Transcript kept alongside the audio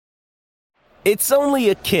It's only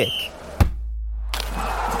a kick,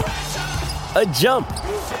 a jump,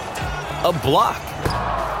 a block.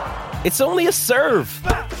 It's only a serve.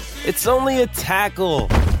 It's only a tackle,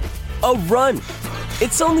 a run.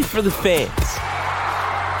 It's only for the fans.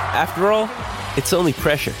 After all, it's only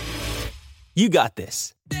pressure. You got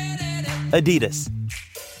this. Adidas.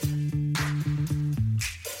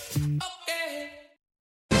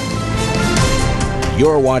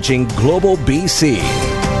 You're watching Global BC.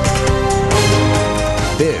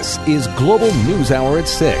 This is Global News Hour at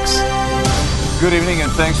 6. Good evening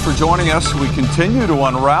and thanks for joining us. We continue to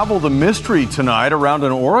unravel the mystery tonight around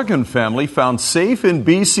an Oregon family found safe in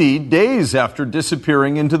BC days after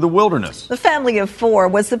disappearing into the wilderness. The family of 4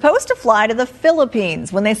 was supposed to fly to the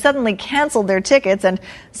Philippines when they suddenly canceled their tickets and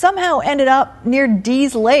somehow ended up near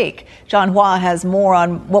Dease Lake. John Hua has more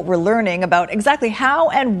on what we're learning about exactly how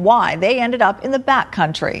and why they ended up in the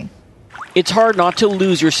backcountry. It's hard not to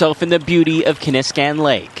lose yourself in the beauty of Kiniskan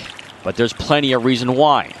Lake. But there's plenty of reason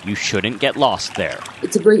why you shouldn't get lost there.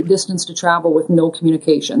 It's a great distance to travel with no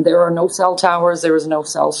communication. There are no cell towers, there is no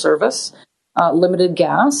cell service, limited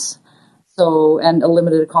gas, and a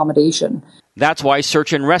limited accommodation. That's why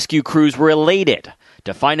search and rescue crews were elated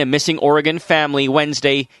to find a missing Oregon family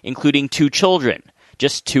Wednesday, including 2 children,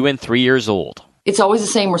 just 2 and 3 years old. It's always the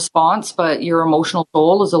same response, but your emotional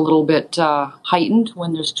toll is a little bit heightened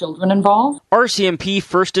when there's children involved. RCMP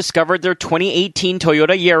first discovered their 2018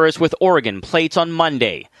 Toyota Yaris with Oregon plates on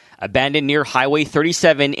Monday, abandoned near Highway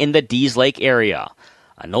 37 in the Dease Lake area.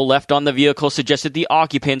 A note left on the vehicle suggested the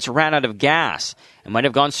occupants ran out of gas and might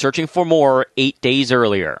have gone searching for more 8 days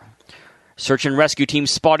earlier. Search and rescue teams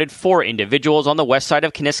spotted 4 individuals on the west side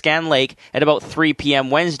of Kiniskan Lake at about 3 p.m.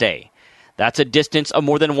 Wednesday. That's a distance of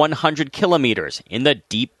more than 100 kilometers in the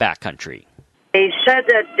deep backcountry. They said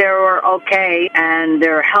that they were okay, and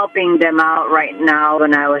they're helping them out right now.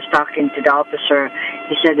 When I was talking to the officer,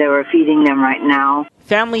 he said they were feeding them right now.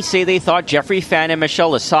 Families say they thought Jeffrey Fan and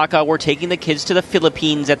Michelle Lasaka were taking the kids to the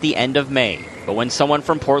Philippines at the end of May. But when someone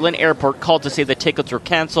from Portland Airport called to say the tickets were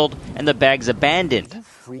canceled and the bags abandoned,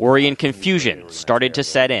 worry and confusion started to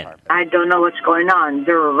set in. I don't know what's going on.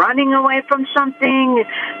 They're running away from something.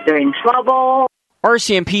 They're in trouble.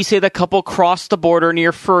 RCMP say the couple crossed the border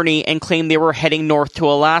near Fernie and claimed they were heading north to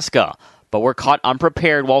Alaska, but were caught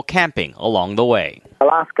unprepared while camping along the way.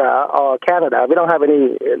 Alaska or Canada, we don't have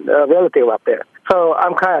any relative up there. So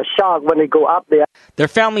I'm kind of shocked when they go up there. Their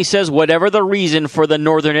family says whatever the reason for the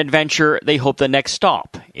northern adventure, they hope the next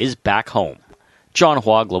stop is back home. John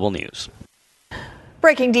Hua, Global News.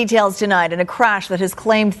 Breaking details tonight in a crash that has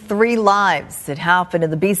claimed 3 lives. It happened in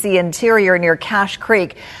the BC interior near Cache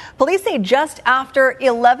Creek. Police say just after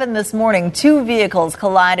 11 this morning, 2 vehicles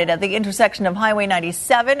collided at the intersection of Highway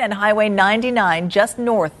 97 and Highway 99 just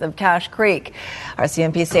north of Cache Creek.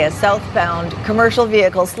 RCMP say a southbound commercial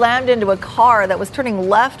vehicle slammed into a car that was turning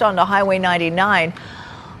left onto Highway 99.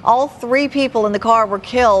 All 3 people in the car were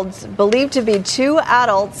killed, believed to be 2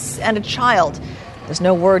 adults and a child. There's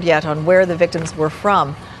no word yet on where the victims were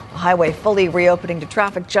from. The highway fully reopening to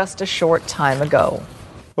traffic just a short time ago.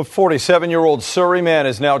 A 47-year-old Surrey man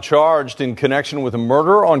is now charged in connection with a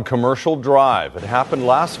murder on Commercial Drive. It happened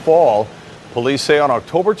last fall. Police say on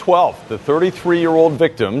October 12th, the 33-year-old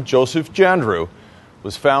victim, Joseph Jandrew,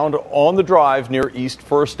 was found on the drive near East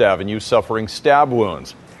 1st Avenue suffering stab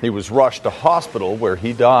wounds. He was rushed to hospital where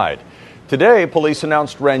he died. Today, police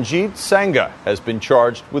announced Ranjit Sangha has been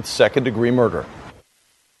charged with second-degree murder.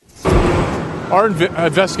 Our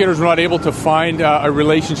investigators were not able to find a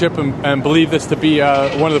relationship and believe this to be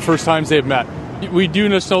one of the first times they've met. We do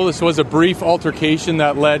just know this was a brief altercation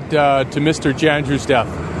that led to Mr. Jandrew's death.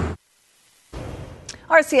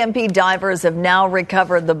 RCMP divers have now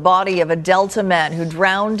recovered the body of a Delta man who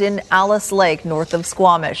drowned in Alice Lake north of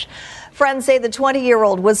Squamish. Friends say the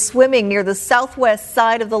 20-year-old was swimming near the southwest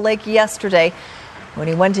side of the lake yesterday when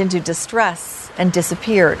he went into distress and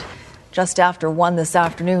disappeared. Just after 1 this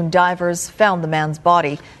afternoon, divers found the man's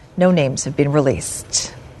body. No names have been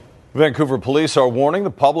released. Vancouver police are warning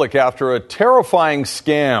the public after a terrifying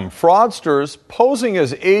scam. Fraudsters posing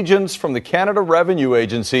as agents from the Canada Revenue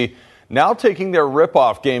Agency now taking their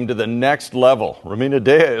rip-off game to the next level. Romina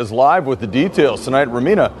Dea is live with the details tonight.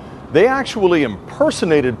 Romina, they actually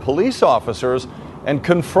impersonated police officers and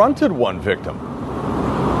confronted one victim.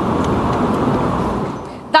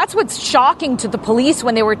 That's what's shocking to the police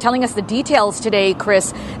when they were telling us the details today,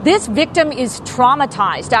 Chris. This victim is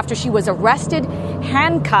traumatized after she was arrested,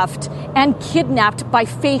 handcuffed and kidnapped by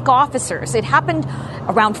fake officers. It happened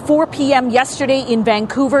around 4 p.m. yesterday in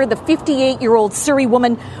Vancouver. The 58-year-old Surrey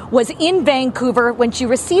woman was in Vancouver when she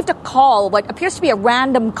received a call, what appears to be a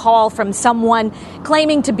random call from someone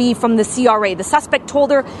claiming to be from the CRA. The suspect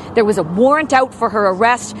told her there was a warrant out for her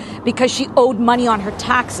arrest because she owed money on her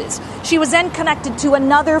taxes. She was then connected to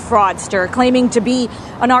another fraudster claiming to be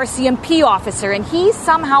an RCMP officer, and he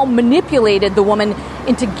somehow manipulated the woman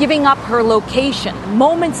into giving up her location.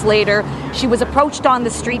 Moments later, she was approached on the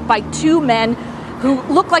street by two men who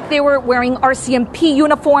looked like they were wearing RCMP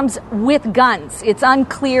uniforms with guns. It's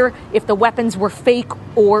unclear if the weapons were fake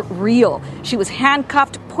or real. She was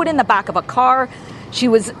handcuffed, put in the back of a car. She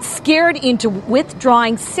was scared into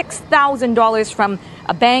withdrawing $6,000 from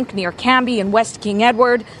a bank near Cambie in West King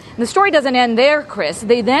Edward. And the story doesn't end there, Chris.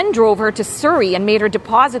 They then drove her to Surrey and made her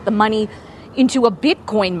deposit the money into a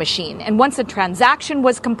Bitcoin machine. And once the transaction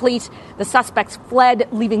was complete, the suspects fled,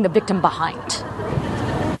 leaving the victim behind.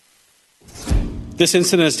 This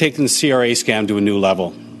incident has taken the CRA scam to a new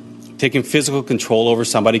level. Taking physical control over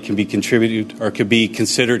somebody can be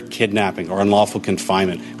considered kidnapping or unlawful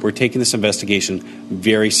confinement. We're taking this investigation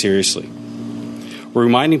very seriously. We're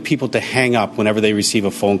reminding people to hang up whenever they receive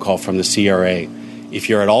a phone call from the CRA. If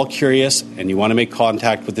you're at all curious and you want to make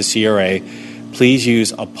contact with the CRA, please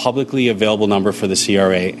use a publicly available number for the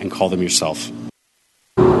CRA and call them yourself.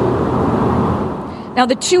 Now,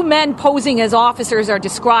 the two men posing as officers are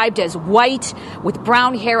described as white with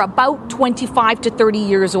brown hair, about 25 to 30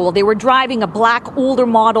 years old. They were driving a black, older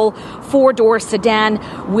model, four-door sedan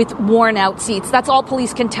with worn-out seats. That's all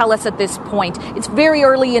police can tell us at this point. It's very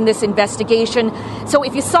early in this investigation. So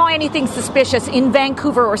if you saw anything suspicious in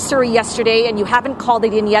Vancouver or Surrey yesterday and you haven't called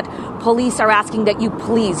it in yet, police are asking that you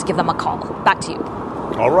please give them a call. Back to you.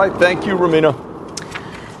 All right. Thank you, Romina.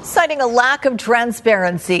 Citing a lack of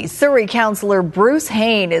transparency, Surrey councillor Bruce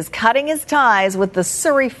Hain is cutting his ties with the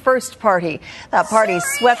Surrey First Party. That party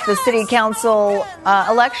swept the city council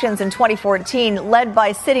elections in 2014, led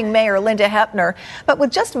by sitting mayor Linda Hepner. But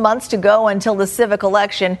with just months to go until the civic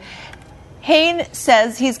election, Hain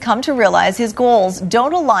says he's come to realize his goals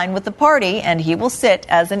don't align with the party and he will sit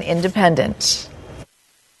as an independent.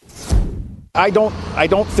 I don't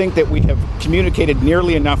think that we have communicated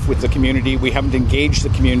nearly enough with the community. We haven't engaged the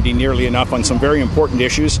community nearly enough on some very important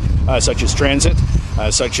issues, such as transit,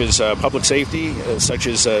 such as public safety, such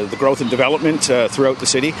as the growth and development throughout the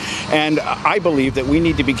city. And I believe that we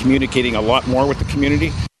need to be communicating a lot more with the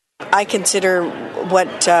community. I consider what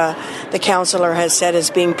the councillor has said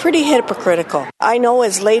as being pretty hypocritical. I know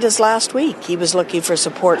as late as last week he was looking for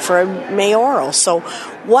support for a mayoral. So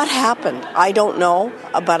what happened? I don't know,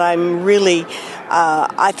 but I'm really,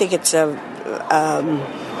 I think it's an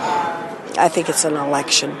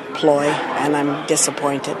election ploy, and I'm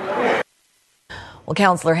disappointed. Well,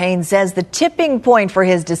 Councillor Hain says the tipping point for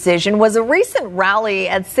his decision was a recent rally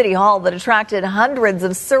at City Hall that attracted hundreds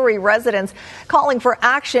of Surrey residents calling for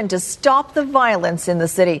action to stop the violence in the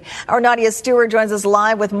city. Our Nadia Stewart joins us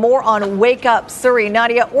live with more on Wake Up Surrey.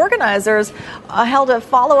 Nadia, organizers held a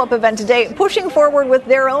follow-up event today pushing forward with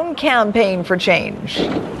their own campaign for change.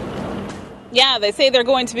 Yeah, they say they're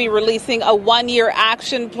going to be releasing a one-year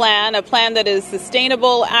action plan, a plan that is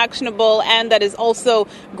sustainable, actionable, and that is also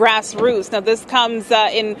grassroots. Now, this comes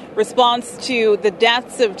in response to the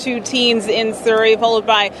deaths of two teens in Surrey, followed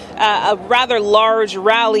by a rather large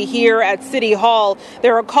rally here at City Hall.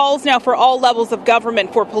 There are calls now for all levels of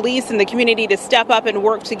government, for police and the community to step up and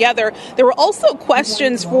work together. There were also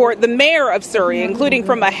questions for the mayor of Surrey, including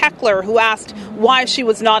from a heckler who asked why she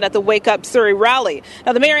was not at the Wake Up Surrey rally.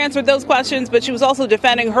 Now, the mayor answered those questions, but she was also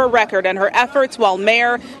defending her record and her efforts while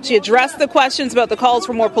mayor. She addressed the questions about the calls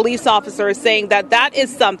for more police officers, saying that that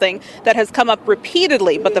is something that has come up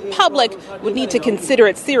repeatedly, but the public would need to consider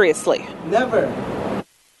it seriously. Never.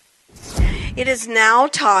 It is now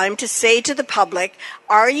time to say to the public,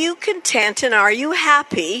 are you content and are you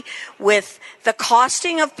happy with the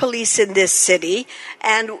costing of police in this city?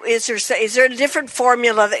 And is there a different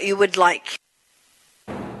formula that you would like?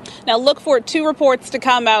 Now, look for two reports to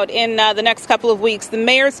come out in the next couple of weeks. The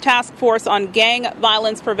Mayor's Task Force on Gang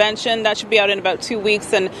Violence Prevention, that should be out in about 2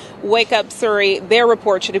 weeks. And Wake Up Surrey, their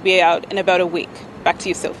report should be out in about a week. Back to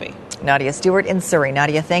you, Sophie. Nadia Stewart in Surrey.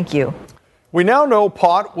 Nadia, thank you. We now know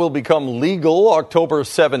pot will become legal October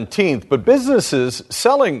 17th, but businesses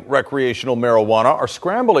selling recreational marijuana are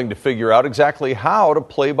scrambling to figure out exactly how to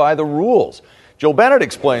play by the rules. Jill Bennett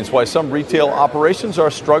explains why some retail operations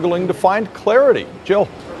are struggling to find clarity. Jill.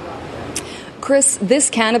 Chris, this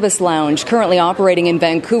cannabis lounge currently operating in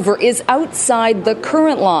Vancouver is outside the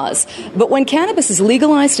current laws. But when cannabis is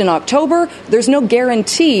legalized in October, there's no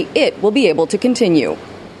guarantee it will be able to continue.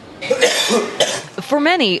 For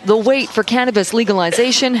many, the wait for cannabis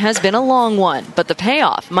legalization has been a long one, but the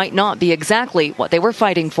payoff might not be exactly what they were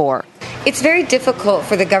fighting for. It's very difficult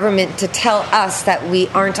for the government to tell us that we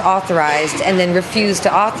aren't authorized and then refuse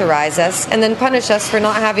to authorize us and then punish us for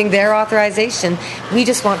not having their authorization. We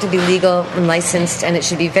just want to be legal and licensed, and it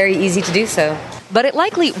should be very easy to do so. But it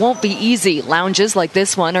likely won't be easy. Lounges like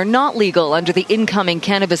this one are not legal under the incoming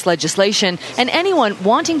cannabis legislation, and anyone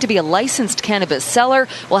wanting to be a licensed cannabis seller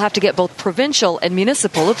will have to get both provincial and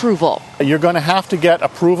municipal approval. You're going to have to get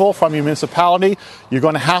approval from your municipality. You're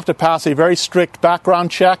going to have to pass a very strict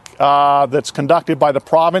background check that's conducted by the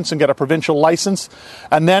province and get a provincial license.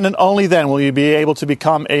 And then and only then will you be able to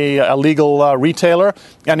become a legal retailer.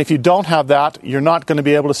 And if you don't have that, you're not going to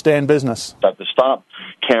be able to stay in business. I have to stop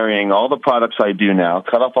carrying all the products I do now,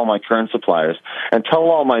 cut off all my current suppliers, and tell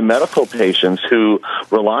all my medical patients who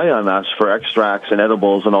rely on us for extracts and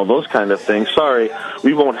edibles and all those kind of things, sorry,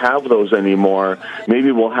 we won't have those anymore.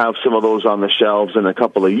 Maybe we'll have some of those on the shelves in a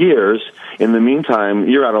couple of years. In the meantime,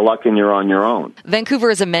 you're out of luck and you're on your own.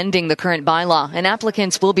 Vancouver is amending the current bylaw, and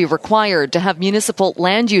applicants will be required to have municipal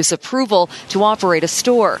land use approval to operate a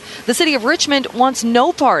store. The City of Richmond wants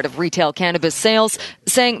no part of retail cannabis sales,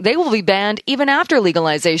 saying they will be banned even after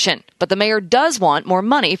legalization. But the mayor does want more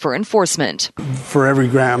money for enforcement. For every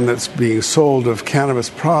gram that's being sold of cannabis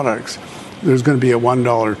products, there's going to be a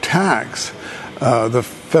 $1 tax. The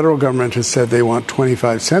federal government has said they want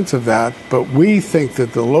 25 cents of that, but we think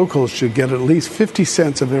that the locals should get at least 50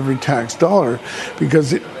 cents of every tax dollar,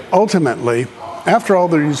 because ultimately, after all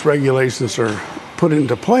these regulations are put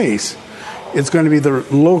into place, it's going to be the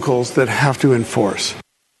locals that have to enforce.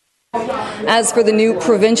 As for the new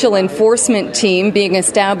provincial enforcement team being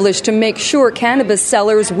established to make sure cannabis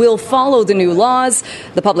sellers will follow the new laws,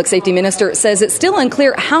 the public safety minister says it's still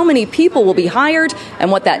unclear how many people will be hired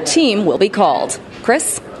and what that team will be called.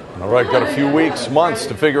 Chris? All right, got a few weeks, months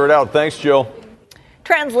to figure it out. Thanks, Jill.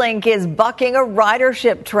 TransLink is bucking a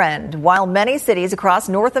ridership trend. While many cities across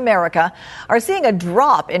North America are seeing a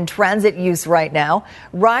drop in transit use right now,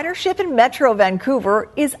 ridership in Metro Vancouver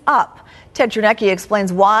is up. Ted Chernecki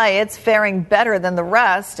explains why it's faring better than the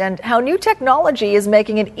rest and how new technology is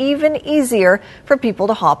making it even easier for people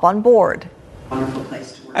to hop on board.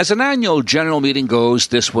 As an annual general meeting goes,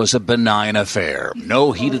 this was a benign affair.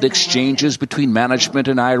 No heated exchanges between management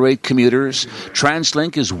and irate commuters.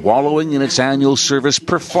 TransLink is wallowing in its annual service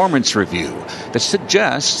performance review that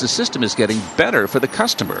suggests the system is getting better for the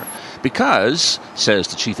customer because, says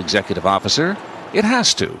the chief executive officer, it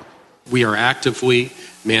has to. We are actively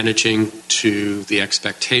managing to the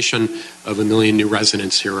expectation of 1 million new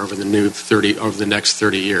residents here over the next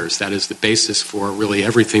 30 years. That is the basis for really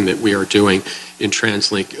everything that we are doing in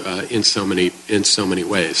TransLink in so many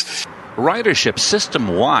ways. Ridership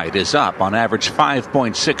system-wide is up on average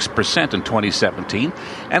 5.6% in 2017,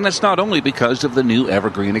 and that's not only because of the new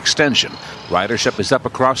Evergreen extension. Ridership is up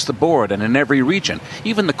across the board and in every region.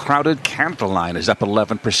 Even the crowded Canada line is up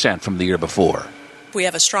 11% from the year before. We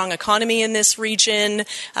have a strong economy in this region.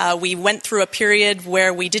 We went through a period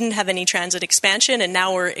where we didn't have any transit expansion, and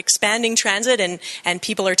now we're expanding transit, and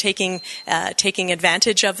people are taking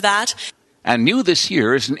advantage of that. And new this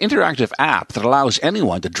year is an interactive app that allows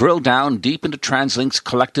anyone to drill down deep into TransLink's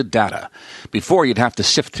collected data. Before, you'd have to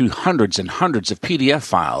sift through hundreds and hundreds of PDF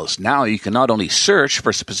files. Now you can not only search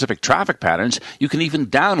for specific traffic patterns, you can even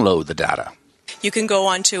download the data. You can go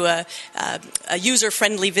onto a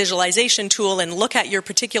user-friendly visualization tool and look at your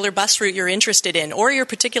particular bus route you're interested in or your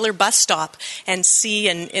particular bus stop and see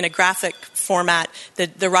in a graphic format the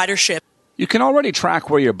ridership. You can already track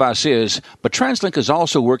where your bus is, but TransLink is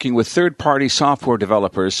also working with third-party software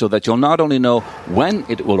developers so that you'll not only know when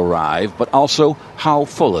it will arrive, but also how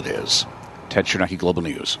full it is. Ted Chernecki, Global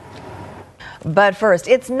News. But first,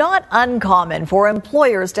 it's not uncommon for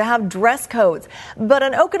employers to have dress codes. But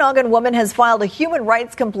an Okanagan woman has filed a human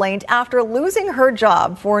rights complaint after losing her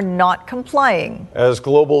job for not complying. As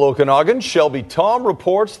Global Okanagan, Shelby Tom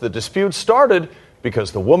reports the dispute started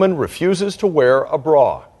because the woman refuses to wear a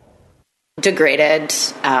bra. Degraded,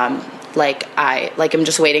 I'm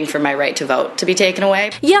just waiting for my right to vote to be taken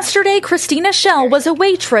away. Yesterday, Christina Schell was a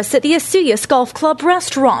waitress at the Asuyas Golf Club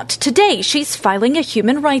restaurant. Today, she's filing a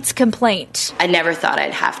human rights complaint. I never thought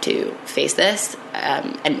I'd have to face this,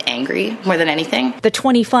 and angry more than anything. The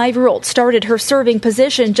 25-year-old started her serving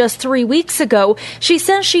position just 3 weeks ago. She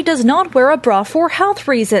says she does not wear a bra for health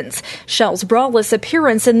reasons. Shell's braless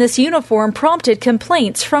appearance in this uniform prompted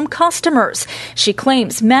complaints from customers. She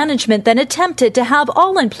claims management then attempted to have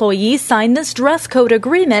all employees sign this dress code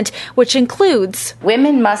agreement, which includes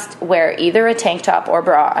Women must wear either a tank top or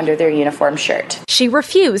bra under their uniform shirt. She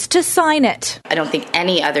refused to sign it. I don't think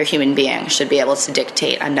any other human being should be able to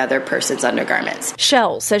dictate another person's undergarments.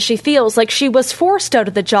 Shell says she feels like she was forced out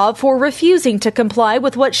of the job for refusing to comply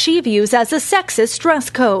with what she views as a sexist dress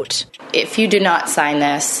code. If you do not sign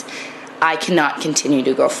this, I cannot continue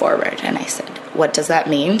to go forward. And I said, what does that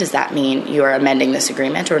mean? Does that mean you are amending this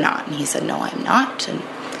agreement or not? And he said, no, I'm not. And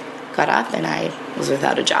got up and I was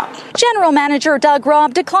without a job. General Manager Doug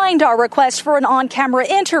Robb declined our request for an on-camera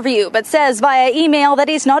interview, but says via email that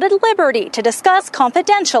he's not at liberty to discuss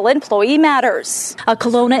confidential employee matters. A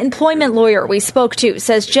Kelowna employment lawyer we spoke to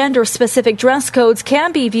says gender-specific dress codes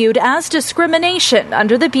can be viewed as discrimination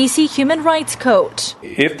under the BC Human Rights Code.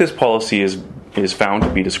 If this policy is found to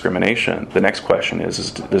be discrimination, the next question is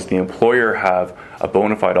does the employer have a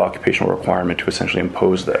bona fide occupational requirement to essentially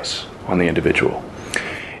impose this on the individual?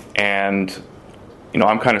 And,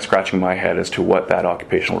 I'm kind of scratching my head as to what that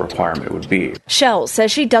occupational requirement would be. Shell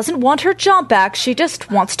says she doesn't want her job back. She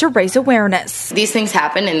just wants to raise awareness. These things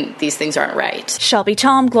happen and these things aren't right. Shelby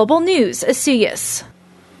Tom, Global News, Asius.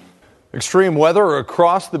 Extreme weather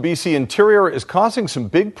across the BC interior is causing some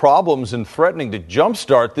big problems and threatening to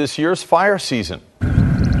jumpstart this year's fire season.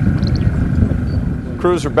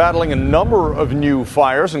 Crews are battling a number of new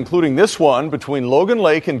fires, including this one between Logan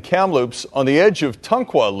Lake and Kamloops on the edge of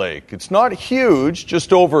Tunkwa Lake. It's not huge,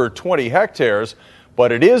 just over 20 hectares,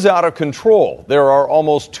 but it is out of control. There are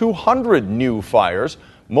almost 200 new fires,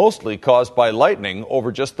 mostly caused by lightning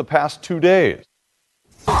over just the past 2 days.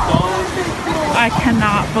 I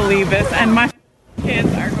cannot believe this, and my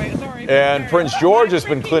kids are going. And Prince George has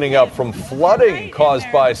been cleaning up from flooding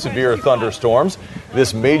caused by severe thunderstorms.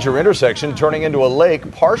 This major intersection turning into a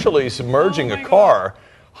lake, partially submerging a car.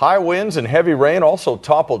 High winds and heavy rain also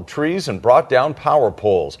toppled trees and brought down power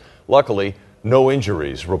poles. Luckily, no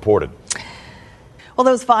injuries reported. Well,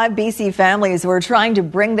 those 5 BC families were trying to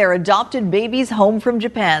bring their adopted babies home from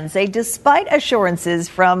Japan say despite assurances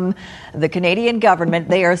from the Canadian government,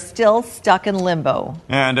 they are still stuck in limbo.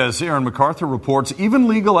 And as Aaron MacArthur reports, even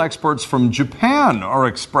legal experts from Japan are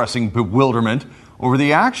expressing bewilderment over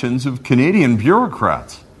the actions of Canadian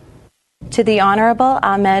bureaucrats. To the Honourable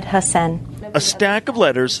Ahmed Hassan. A stack of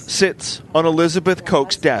letters sits on Elizabeth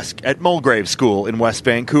Koch's desk at Mulgrave School in West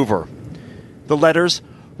Vancouver. The letters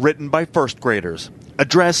written by first graders,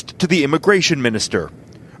 addressed to the immigration minister,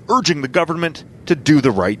 urging the government to do the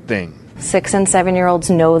right thing. 6 and 7-year-olds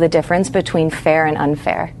know the difference between fair and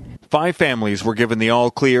unfair. 5 families were given the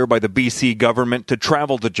all-clear by the BC government to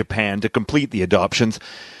travel to Japan to complete the adoptions,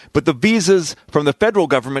 but the visas from the federal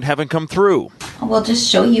government haven't come through. We'll just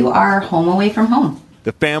show you our home away from home.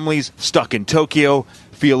 The families stuck in Tokyo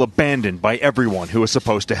feel abandoned by everyone who is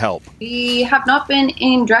supposed to help. We have not been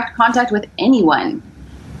in direct contact with anyone.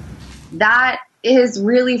 That is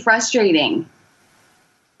really frustrating.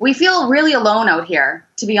 We feel really alone out here,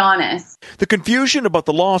 to be honest. The confusion about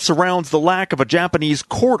the law surrounds the lack of a Japanese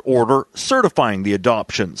court order certifying the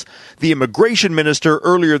adoptions. The immigration minister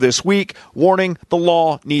earlier this week warning the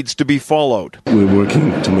law needs to be followed. We're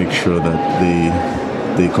working to make sure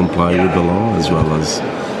that they comply with the law as well as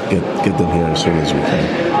get them here as soon as we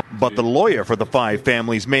can. But the lawyer for the 5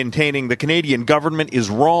 families maintaining the Canadian government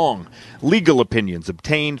is wrong. Legal opinions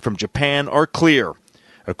obtained from Japan are clear.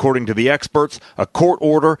 According to the experts, a court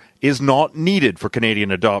order is not needed for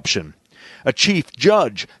Canadian adoption. A chief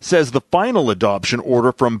judge says the final adoption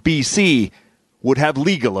order from BC would have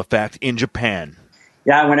legal effect in Japan.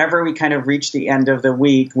 Yeah, whenever we kind of reach the end of the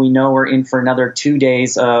week, we know we're in for another 2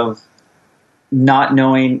 days of not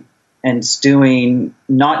knowing and stewing,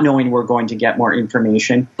 not knowing we're going to get more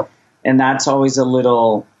information. And that's always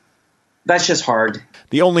that's just hard.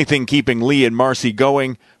 The only thing keeping Lee and Marcy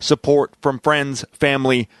going, support from friends,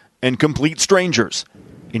 family, and complete strangers,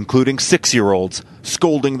 including 6-year-olds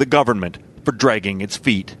scolding the government for dragging its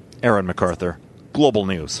feet. Aaron MacArthur, Global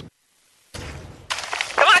News. Come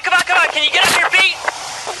on. Can you get on your feet?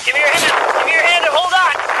 Give me your hand and hold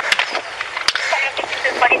on.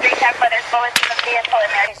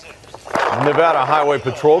 Nevada Highway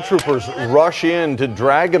Patrol troopers rush in to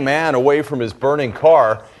drag a man away from his burning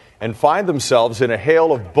car and find themselves in a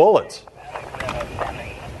hail of bullets.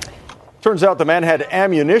 Turns out the man had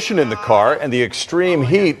ammunition in the car and the extreme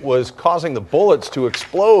heat was causing the bullets to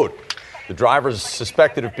explode. The driver is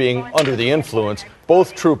suspected of being under the influence.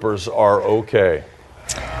 Both troopers are okay.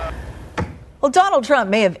 Well, Donald Trump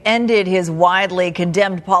may have ended his widely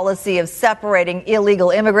condemned policy of separating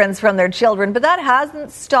illegal immigrants from their children, but that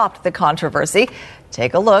hasn't stopped the controversy.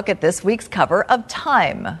 Take a look at this week's cover of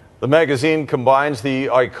Time. The magazine combines the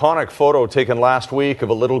iconic photo taken last week of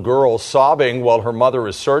a little girl sobbing while her mother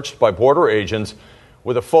is searched by border agents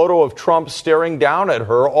with a photo of Trump staring down at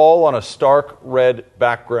her, all on a stark red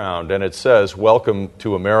background. And it says, "Welcome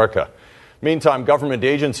to America." Meantime, government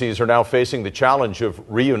agencies are now facing the challenge of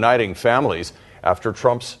reuniting families after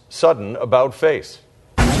Trump's sudden about-face.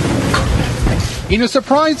 In a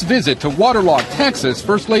surprise visit to waterlogged Texas,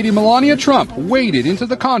 First Lady Melania Trump waded into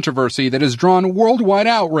the controversy that has drawn worldwide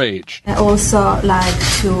outrage. I also like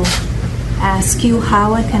to ask you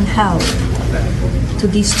how I can help to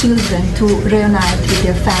these children to reunite with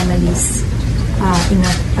their families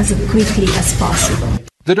as quickly as possible.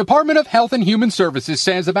 The Department of Health and Human Services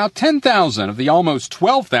says about 10,000 of the almost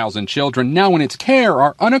 12,000 children now in its care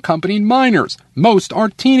are unaccompanied minors. Most are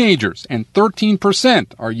teenagers, and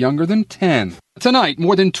 13% are younger than 10. Tonight,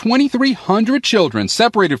 more than 2,300 children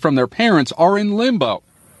separated from their parents are in limbo.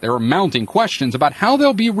 There are mounting questions about how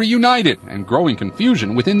they'll be reunited and growing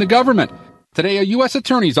confusion within the government. Today, a U.S.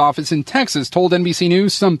 Attorney's office in Texas told NBC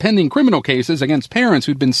News some pending criminal cases against parents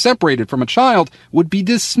who'd been separated from a child would be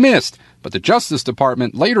dismissed. But the Justice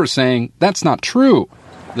Department later saying that's not true.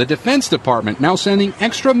 The Defense Department now sending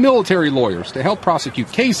extra military lawyers to help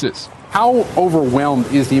prosecute cases. How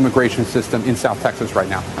overwhelmed is the immigration system in South Texas right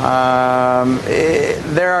now?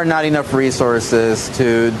 There are not enough resources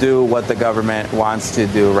to do what the government wants to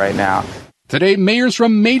do right now. Today, mayors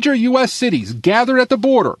from major U.S. cities gathered at the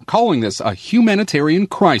border, calling this a humanitarian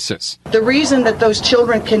crisis. The reason that those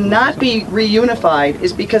children cannot be reunified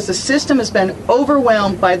is because the system has been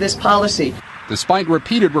overwhelmed by this policy. Despite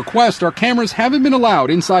repeated requests, our cameras haven't been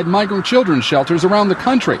allowed inside migrant children's shelters around the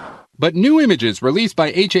country. But new images released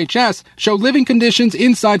by HHS show living conditions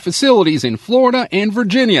inside facilities in Florida and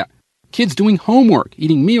Virginia. Kids doing homework,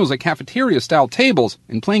 eating meals at cafeteria-style tables,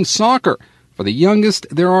 and playing soccer. For the youngest,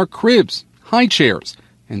 there are cribs, high chairs,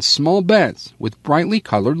 and small beds with brightly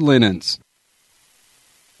colored linens.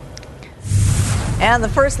 And the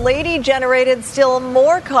First Lady generated still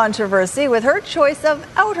more controversy with her choice of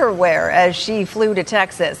outerwear as she flew to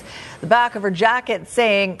Texas. The back of her jacket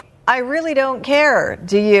saying, "I really don't care,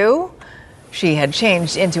 do you?" She had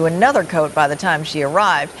changed into another coat by the time she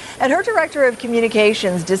arrived, and her director of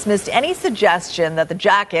communications dismissed any suggestion that the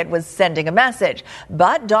jacket was sending a message.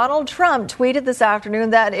 But Donald Trump tweeted this afternoon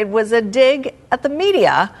that it was a dig at the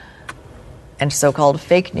media and so-called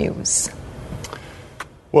fake news.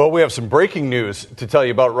 Well, we have some breaking news to tell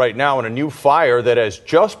you about right now, and a new fire that has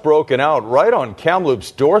just broken out right on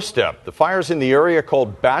Kamloops' doorstep. The fire's in the area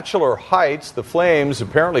called Bachelor Heights. The flames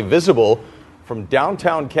apparently visible from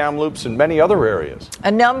downtown Kamloops and many other areas.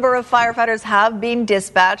 A number of firefighters have been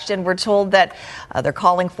dispatched, and we're told that they're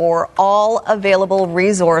calling for all available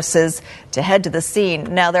resources to head to the scene.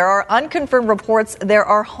 Now, there are unconfirmed reports there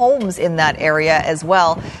are homes in that area as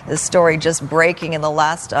well. This story just breaking in the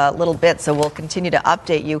last little bit, so we'll continue to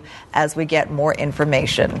update you as we get more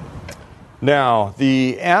information. Now,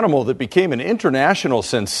 the animal that became an international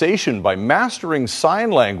sensation by mastering sign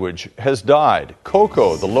language has died.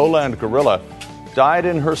 Coco, the lowland gorilla, died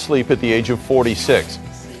in her sleep at the age of 46.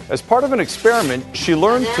 As part of an experiment, she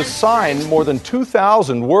learned to sign more than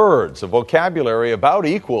 2,000 words, a vocabulary about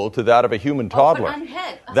equal to that of a human toddler.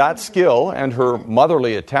 That skill and her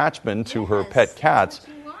motherly attachment to her pet cats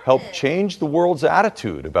helped change the world's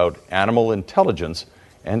attitude about animal intelligence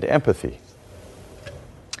and empathy.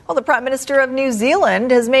 Well, the Prime Minister of New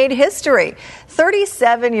Zealand has made history.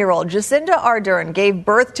 37-year-old Jacinda Ardern gave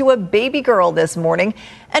birth to a baby girl this morning,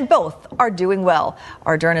 and both are doing well.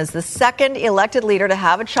 Ardern is the second elected leader to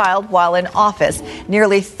have a child while in office,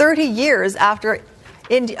 nearly 30 years after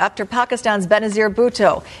Pakistan's Benazir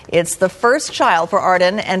Bhutto. It's the first child for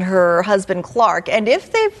Ardern and her husband Clark, and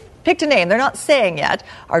if they've picked a name, they're not saying yet,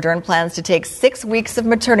 Ardern plans to take 6 weeks of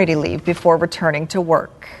maternity leave before returning to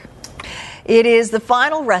work. It is the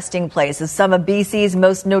final resting place of some of BC's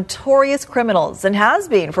most notorious criminals and has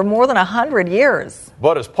been for more than 100 years.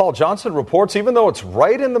 But as Paul Johnson reports, even though it's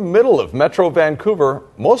right in the middle of Metro Vancouver,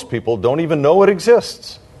 most people don't even know it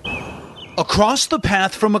exists. Across the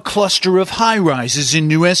path from a cluster of high-rises in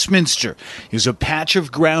New Westminster is a patch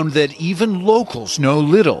of ground that even locals know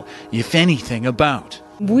little, if anything, about.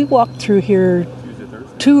 We walk through here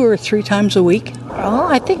 2 or 3 times a week. Oh,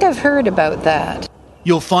 I think I've heard about that.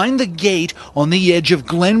 You'll find the gate on the edge of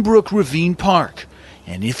Glenbrook Ravine Park.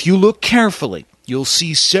 And if you look carefully, you'll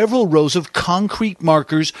see several rows of concrete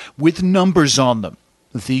markers with numbers on them.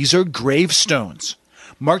 These are gravestones,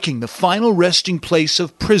 marking the final resting place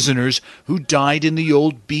of prisoners who died in the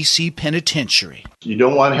old BC penitentiary. You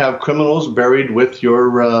don't want to have criminals buried with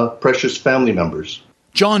your precious family members.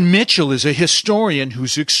 John Mitchell is a historian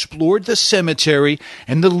who's explored the cemetery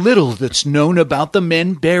and the little that's known about the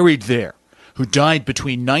men buried there, who died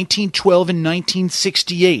between 1912 and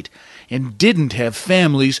 1968 and didn't have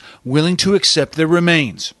families willing to accept their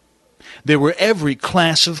remains. There were every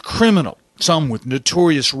class of criminal, some with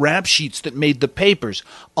notorious rap sheets that made the papers,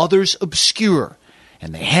 others obscure,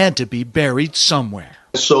 and they had to be buried somewhere.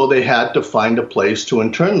 So they had to find a place to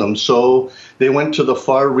intern them. So they went to the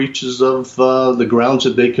far reaches of the grounds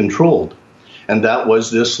that they controlled. And that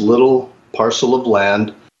was this little parcel of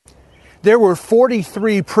land. There were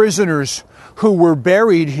 43 prisoners who were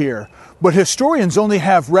buried here, but historians only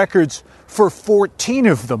have records for 14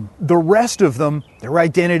 of them. The rest of them, their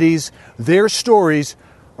identities, their stories,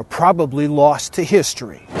 are probably lost to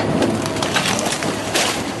history.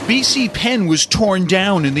 BC Pen was torn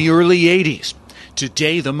down in the early 80s.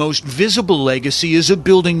 Today, the most visible legacy is a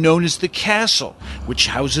building known as the Castle, which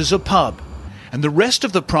houses a pub. And the rest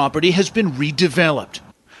of the property has been redeveloped.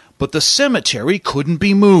 But the cemetery couldn't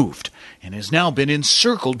be moved and has now been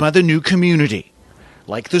encircled by the new community.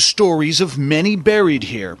 Like the stories of many buried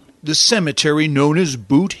here, the cemetery known as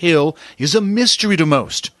Boot Hill is a mystery to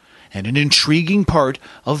most and an intriguing part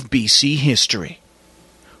of BC history.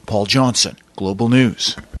 Paul Johnson, Global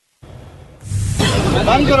News.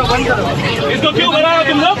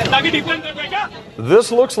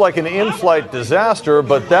 This looks like an in-flight disaster,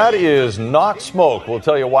 but that is not smoke. We'll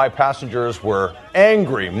tell you why passengers were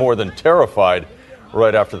angry more than terrified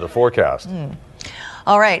right after the forecast.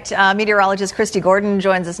 All right, meteorologist Christy Gordon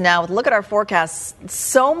joins us now with a look at our forecasts.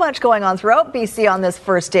 So much going on throughout BC on this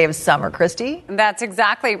first day of summer. Christy? That's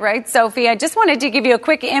exactly right, Sophie. I just wanted to give you a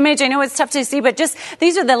quick image. I know it's tough to see, but just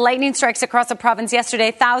these are the lightning strikes across the province yesterday,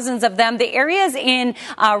 thousands of them. The areas in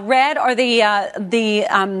red are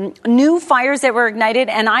the new fires that were ignited,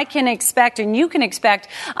 and I can expect, and you can expect,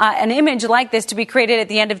 an image like this to be created at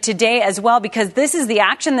the end of today as well, because this is the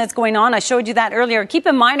action that's going on. I showed you that earlier. Keep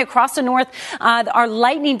in mind, across the north, our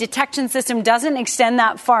lightning detection system doesn't extend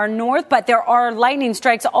that far north, but there are lightning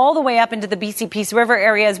strikes all the way up into the BC Peace River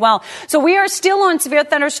area as well. So we are still on severe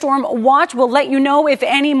thunderstorm watch. We'll let you know if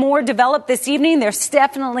any more develop this evening. There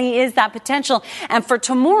definitely is that potential. And for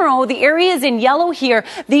tomorrow, the areas in yellow here,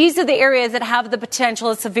 these are the areas that have the potential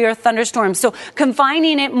of severe thunderstorms. So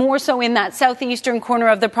confining it more so in that southeastern corner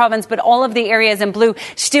of the province, but all of the areas in blue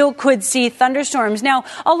still could see thunderstorms. Now,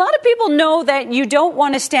 a lot of people know that you don't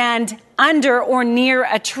want to stand under or near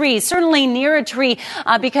a tree, certainly near a tree,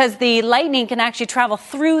 because the lightning can actually travel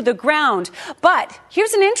through the ground. But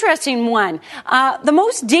here's an interesting one. The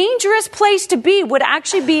most dangerous place to be would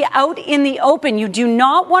actually be out in the open. You do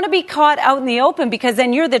not want to be caught out in the open, because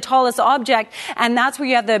then you're the tallest object, and that's where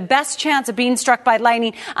you have the best chance of being struck by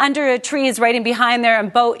lightning. Under a tree is right in behind there,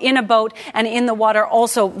 and in a boat and in the water,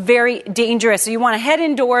 also very dangerous. So you want to head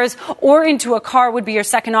indoors or into a car would be your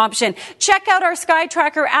second option. Check out our Sky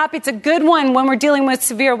Tracker app. It's a good one when we're dealing with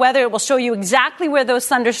severe weather. It will show you exactly where those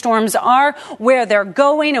thunderstorms are, where they're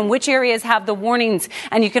going, and which areas have the warnings.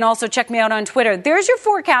 And you can also check me out on Twitter. There's your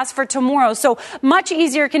forecast for tomorrow. So much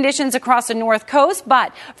easier conditions across the north coast,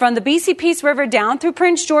 but from the BC Peace River down through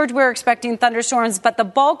Prince George, we're expecting thunderstorms, but the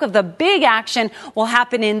bulk of the big action will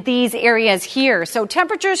happen in these areas here. So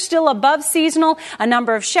temperatures still above seasonal, a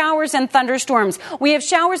number of showers and thunderstorms. We have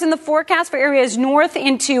showers in the forecast for areas north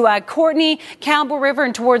into Courtenay, Campbell River,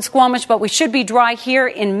 and towards Squamish, but we should be dry here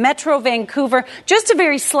in Metro Vancouver. Just a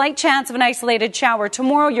very slight chance of an isolated shower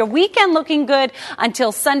tomorrow. Your weekend looking good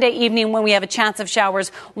until Sunday evening, when we have a chance of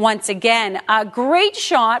showers once again. A great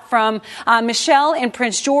shot from Michelle in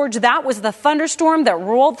Prince George. That was the thunderstorm that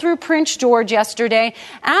rolled through Prince George yesterday.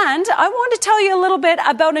 And I want to tell you a little bit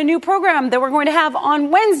about a new program that we're going to have on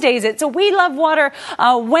Wednesdays. It's a We Love Water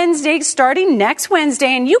Wednesday starting next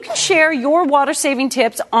Wednesday. And you can share your water saving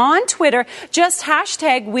tips on Twitter. Just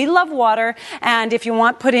hashtag We Love Water, and if you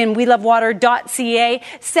want, put in welovewater.ca,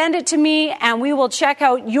 send it to me, and we will check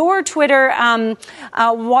out your Twitter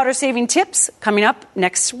water saving tips coming up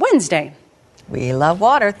next Wednesday. We love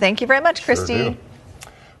water. Thank you very much, Christy. Sure do.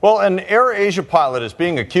 Well, an AirAsia pilot is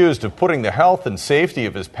being accused of putting the health and safety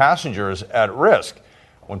of his passengers at risk.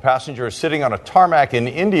 When passengers sitting on a tarmac in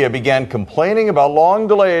India began complaining about long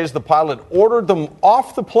delays, the pilot ordered them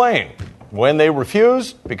off the plane. When they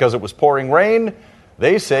refused, because it was pouring rain,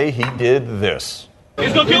 they say he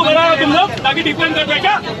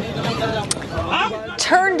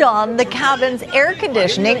turned on the cabin's air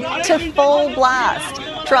conditioning to full blast,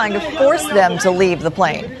 trying to force them to leave the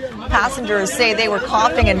plane. Passengers say they were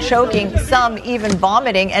coughing and choking, some even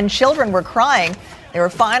vomiting, and children were crying. They were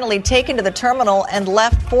finally taken to the terminal and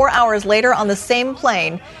left 4 hours later on the same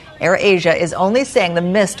plane. AirAsia is only saying the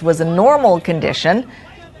mist was a normal condition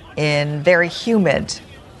in very humid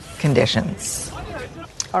conditions.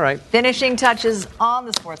 All right. Finishing touches on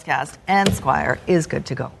the Sportscast, and Squire is good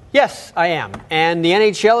to go. Yes, I am. And the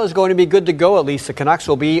NHL is going to be good to go, at least. The Canucks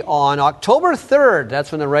will be on October 3rd.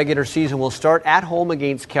 That's when the regular season will start at home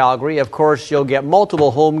against Calgary. Of course, you'll get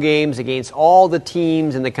multiple home games against all the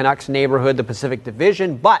teams in the Canucks neighborhood, the Pacific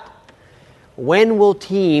Division. But when will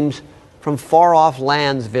teams from far-off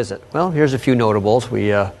lands visit? Well, here's a few notables.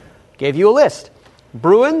 We gave you a list.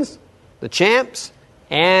 Bruins, the champs,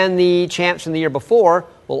 and the champs from the year before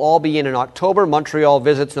will all be in October. Montreal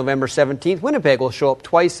visits November 17th. Winnipeg will show up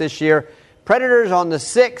twice this year. Predators on the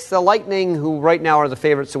 6th. The Lightning, who right now are the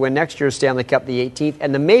favorites to win next year's Stanley Cup, the 18th.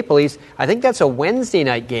 And the Maple Leafs, I think that's a Wednesday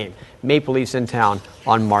night game. Maple Leafs in town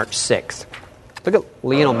on March 6th. Look at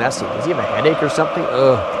Lionel Messi. Does he have a headache or something?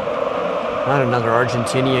 Ugh. Not another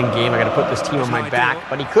Argentinian game. I got to put this team on my back.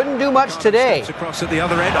 But he couldn't do much today. Across at the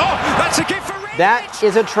other end. Oh, that's a gift for Rebic. That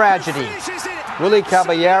is a tragedy. Willie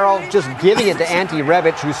Caballero just giving it to Ante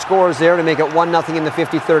Rebic, who scores there to make it 1-0 in the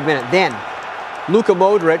 53rd minute. Then, Luka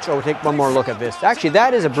Modric, we'll take one more look at this. Actually,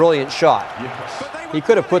 that is a brilliant shot. He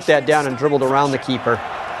could have put that down and dribbled around the keeper.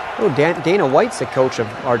 Oh, Dana White's the coach of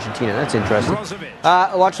Argentina. That's interesting.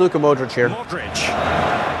 Watch Luka Modric here.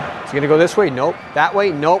 Is he going to go this way? Nope. That way?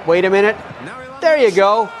 Nope. Wait a minute. There you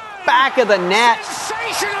go. Back of the net.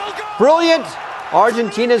 Brilliant.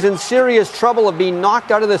 Argentina's in serious trouble of being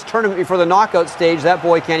knocked out of this tournament before the knockout stage. That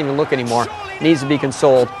boy can't even look anymore. Needs to be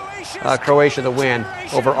consoled. Croatia the win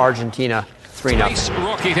over Argentina, 3-0.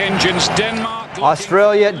 Rocket engines, Denmark.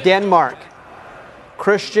 Australia, Denmark.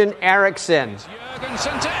 Christian Eriksen.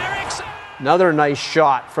 Another nice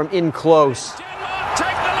shot from in close.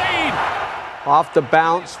 Off the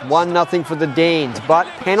bounce, 1-0 for the Danes. But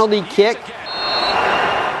penalty kick.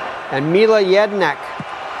 And Mila Jednak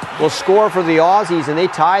will score for the Aussies, and they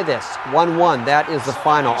tie this 1-1. That is the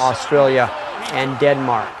final, Australia and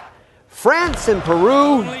Denmark. France and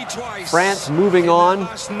Peru. France moving on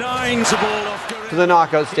to the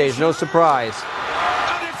knockout stage. No surprise.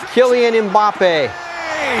 Kylian Mbappe,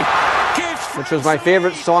 which was my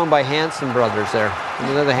favorite song by Hanson Brothers there.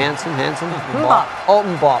 Remember the Hanson?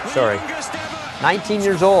 Mbappe, sorry. 19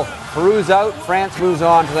 years old. Peru's out. France moves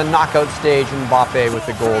on to the knockout stage. Mbappe with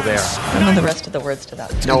the goal there. I don't know the rest of the words to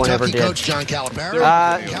that. No one ever did. Coach John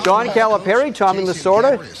Calipari. John Calipari, Tommy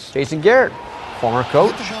Lasorda, Jason Garrett, former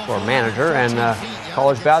coach or manager, and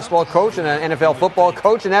college basketball coach and an NFL football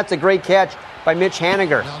coach. And that's a great catch by Mitch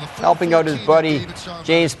Haniger, helping out his buddy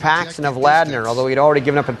James Paxton of Ladner, although he'd already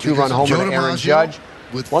given up a 2-run homer to Aaron Judge.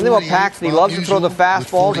 One thing about Paxton, he loves to throw the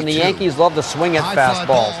fastballs, and the Yankees love to swing at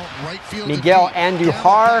fastballs. Miguel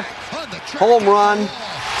Andujar, home run,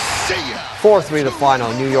 4-3 the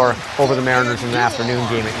final. New York over the Mariners in an afternoon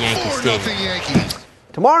game at Yankee Stadium.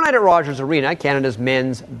 Tomorrow night at Rogers Arena, Canada's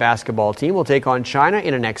men's basketball team will take on China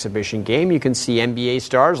in an exhibition game. You can see NBA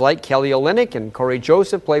stars like Kelly Olynyk and Corey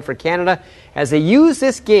Joseph play for Canada as they use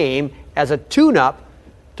this game as a tune-up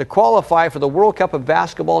to qualify for the World Cup of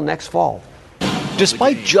Basketball next fall.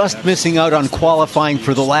 Despite just missing out on qualifying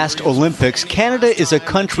for the last Olympics, Canada is a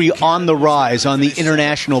country on the rise on the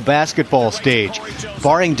international basketball stage.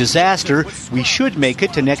 Barring disaster, we should make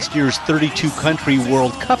it to next year's 32-country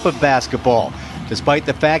World Cup of Basketball. Despite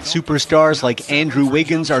the fact superstars like Andrew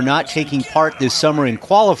Wiggins are not taking part this summer in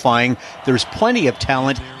qualifying, there's plenty of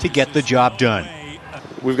talent to get the job done.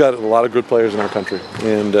 We've got a lot of good players in our country,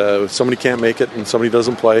 and if somebody can't make it and somebody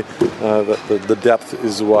doesn't play, the depth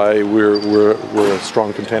is why we're a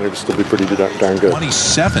strong contender to still be pretty darn good.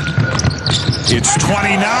 27. It's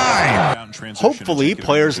 29. Hopefully,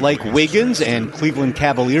 players like Wiggins and Cleveland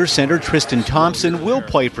Cavaliers center Tristan Thompson will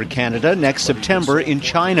play for Canada next September in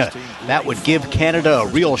China. That would give Canada a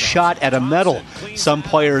real shot at a medal. Some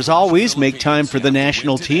players always make time for the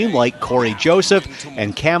national team, like Corey Joseph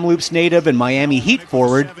and Kamloops native and Miami Heat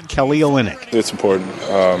forward Kelly Olynyk. It's important.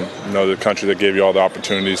 The country that gave you all the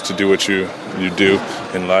opportunities to do what you do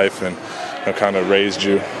in life and kind of raised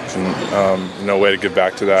you, and no way to give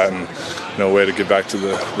back to that, and no way to give back to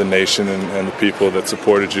the nation and the people that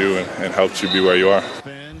supported you and helped you be where you are.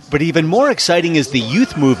 But even more exciting is the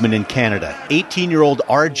youth movement in Canada. 18-year-old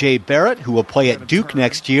R.J. Barrett, who will play at Duke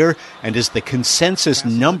next year and is the consensus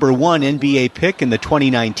number 1 NBA pick in the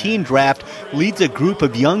 2019 draft, leads a group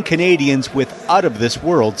of young Canadians with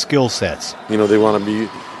out-of-this-world skill sets. They want to be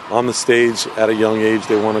on the stage at a young age.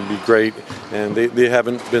 They want to be great, and they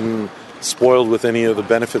haven't been spoiled with any of the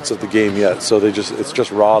benefits of the game yet. So it's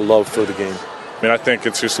just raw love for the game. I mean, I think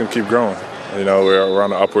it's just going to keep growing. We're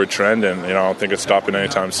on an upward trend, and I don't think it's stopping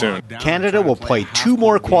anytime soon. Canada will play 2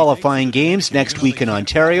 more qualifying games next week in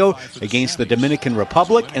Ontario against the Dominican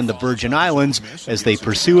Republic and the Virgin Islands as they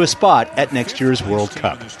pursue a spot at next year's World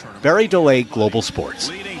Cup. Barry DeLay, Global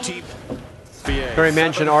Sports. Barry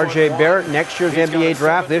mentioned R.J. Barrett, next year's NBA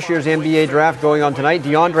draft, this year's NBA draft going on tonight.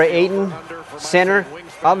 DeAndre Ayton, center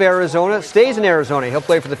of Arizona, stays in Arizona. He'll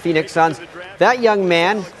play for the Phoenix Suns. That young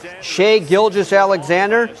man, Shai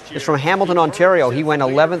Gilgeous-Alexander, is from Hamilton, Ontario. He went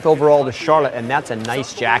 11th overall to Charlotte, and that's a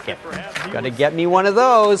nice jacket. Got to get me one of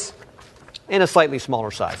those in a slightly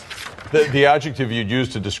smaller size. The adjective you'd use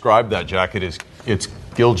to describe that jacket is it's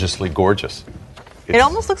Gilgeously gorgeous. It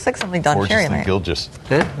almost looks like something Don Cherry might. Gilgeous.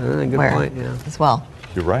 Good point, yeah. As well.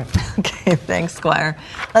 You're right. Okay, thanks, Squire.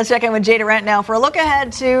 Let's check in with Jay Durant now for a look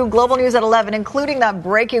ahead to Global News at 11, including that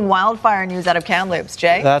breaking wildfire news out of Kamloops.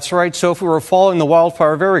 Jay? That's right, Sophie. We're following the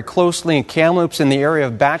wildfire very closely in Kamloops in the area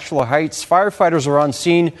of Bachelor Heights. Firefighters are on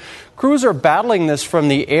scene. Crews are battling this from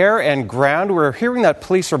the air and ground. We're hearing that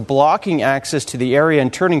police are blocking access to the area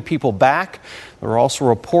and turning people back. There are also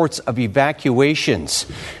reports of evacuations.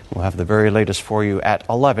 We'll have the very latest for you at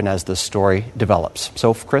 11 as this story develops.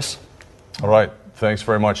 So, Chris? All right. Thanks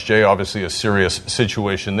very much, Jay. Obviously a serious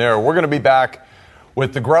situation there. We're going to be back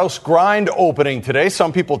with the Grouse Grind opening today.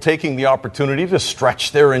 Some people taking the opportunity to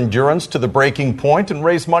stretch their endurance to the breaking point and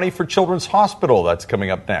raise money for Children's Hospital. That's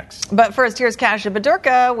coming up next. But first, here's Kasia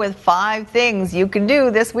Badurka with 5 things you can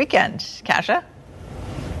do this weekend. Kasia?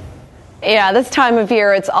 Yeah, this time of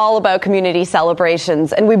year, it's all about community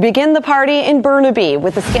celebrations. And we begin the party in Burnaby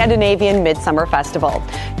with the Scandinavian Midsummer Festival.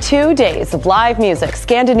 2 days of live music,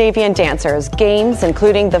 Scandinavian dancers, games,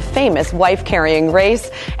 including the famous wife-carrying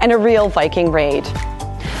race, and a real Viking raid.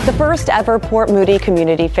 The first ever Port Moody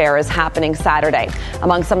Community Fair is happening Saturday.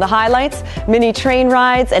 Among some of the highlights, mini train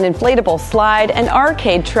rides, an inflatable slide, an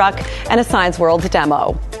arcade truck, and a Science World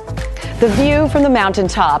demo. The view from the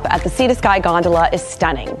mountaintop at the Sea to Sky Gondola is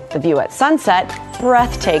stunning. The view at sunset,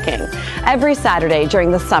 breathtaking. Every Saturday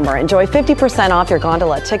during the summer, enjoy 50% off your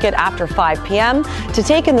gondola ticket after 5 p.m. to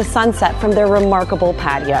take in the sunset from their remarkable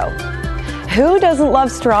patio. Who doesn't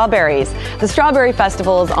love strawberries? The Strawberry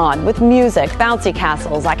Festival is on with music, bouncy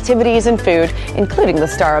castles, activities, and food, including the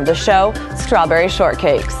star of the show, strawberry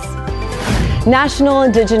shortcakes. National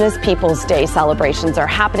Indigenous Peoples Day celebrations are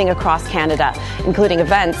happening across Canada, including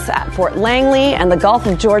events at Fort Langley and the Gulf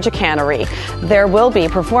of Georgia Cannery. There will be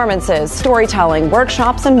performances, storytelling,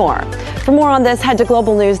 workshops, and more. For more on this, head to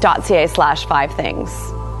globalnews.ca/5things.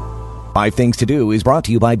 5 Things to Do is brought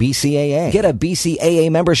to you by BCAA. Get a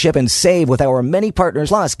BCAA membership and save with our many partners.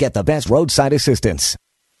 Plus, get the best roadside assistance.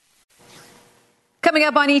 Coming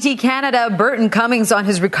up on ET Canada, Burton Cummings on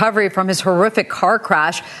his recovery from his horrific car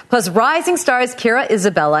crash, plus rising stars Kira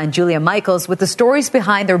Isabella and Julia Michaels with the stories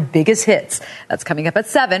behind their biggest hits. That's coming up at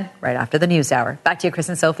 7, right after the news hour. Back to you, Chris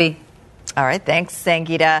and Sophie. All right, thanks,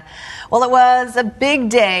 Sangita. Well, it was a big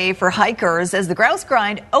day for hikers as the Grouse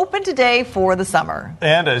Grind opened today for the summer.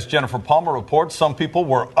 And as Jennifer Palmer reports, some people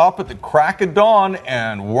were up at the crack of dawn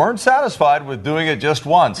and weren't satisfied with doing it just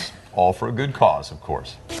once. All for a good cause, of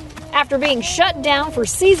course. After being shut down for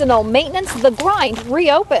seasonal maintenance, the Grind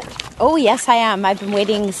reopened. Oh, yes, I am. I've been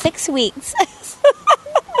waiting 6 weeks.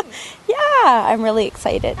 Yeah, I'm really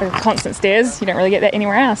excited. Constant stairs. You don't really get that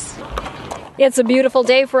anywhere else. It's a beautiful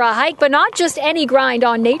day for a hike, but not just any grind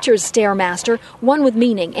on nature's Stairmaster, one with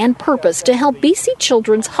meaning and purpose to help BC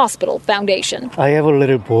Children's Hospital Foundation. I have a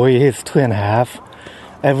little boy. He's 2.5.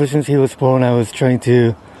 Ever since he was born, I was trying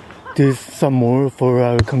to do some more for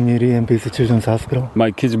our community and BC Children's Hospital.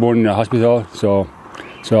 My kids are born in a hospital, so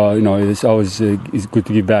you know, it's always it's good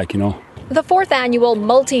to give back, you know. The 4th annual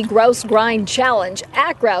Multi-Grouse Grind Challenge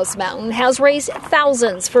at Grouse Mountain has raised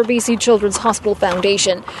thousands for BC Children's Hospital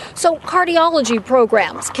Foundation, so cardiology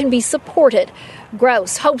programs can be supported.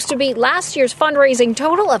 Grouse hopes to beat last year's fundraising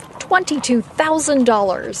total of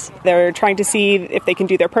 $22,000. They're trying to see if they can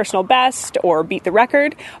do their personal best or beat the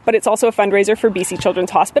record, but it's also a fundraiser for BC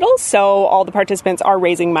Children's Hospital, so all the participants are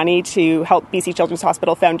raising money to help BC Children's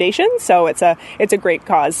Hospital Foundation, so it's a great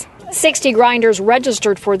cause. 60 grinders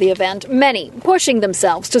registered for the event, many pushing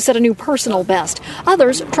themselves to set a new personal best,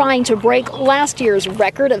 others trying to break last year's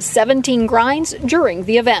record of 17 grinds during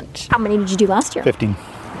the event. How many did you do last year? 15.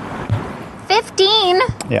 15?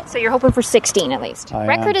 Yeah. So you're hoping for 16 at least.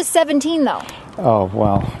 Record is 17 though. Oh,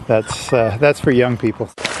 well, that's for young people.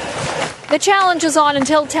 The challenge is on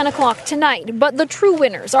until 10 o'clock tonight, but the true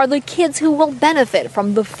winners are the kids who will benefit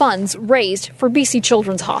from the funds raised for BC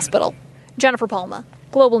Children's Hospital. Jennifer Palma,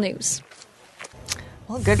 Global News.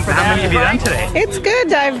 Well, good for them. How many have you done today? It's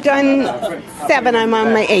good. I've done 7. I'm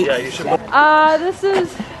on my 8th. This is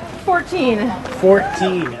 14.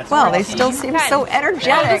 14. Well, they still seem so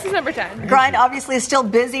energetic. Oh, this is number 10. Grind obviously is still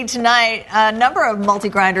busy tonight. A number of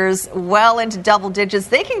multi-grinders well into double digits.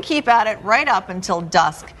 They can keep at it right up until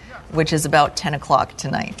dusk, which is about 10 o'clock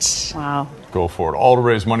tonight. Wow. Go for it. All to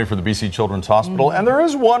raise money for the BC Children's Hospital. And there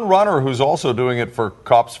is one runner who's also doing it for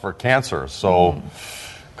Cops for Cancer. So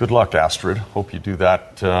good luck, Astrid. Hope you do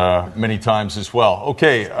that many times as well.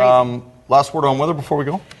 Okay, last word on weather before we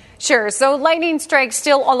go. Sure. So lightning strikes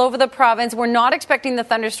still all over the province. We're not expecting the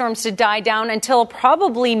thunderstorms to die down until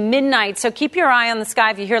probably midnight. So keep your eye on the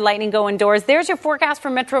sky if you hear lightning go indoors. There's your forecast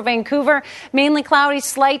for Metro Vancouver. Mainly cloudy,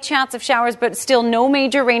 slight chance of showers, but still no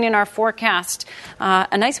major rain in our forecast.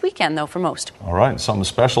 A nice weekend, though, for most. All right. Something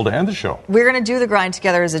special to end the show. We're going to do the grind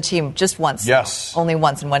together as a team just once. Yes. Only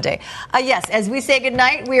once in one day. Yes, as we say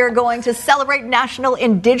goodnight, we are going to celebrate National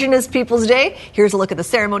Indigenous Peoples Day. Here's a look at the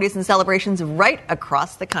ceremonies and celebrations right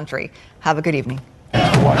across the country. Have a good evening.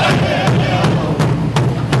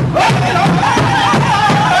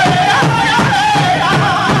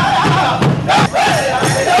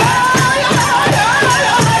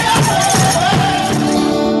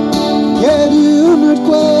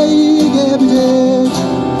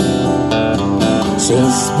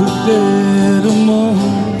 Just a bit of more,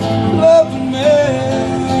 love a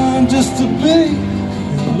man just to be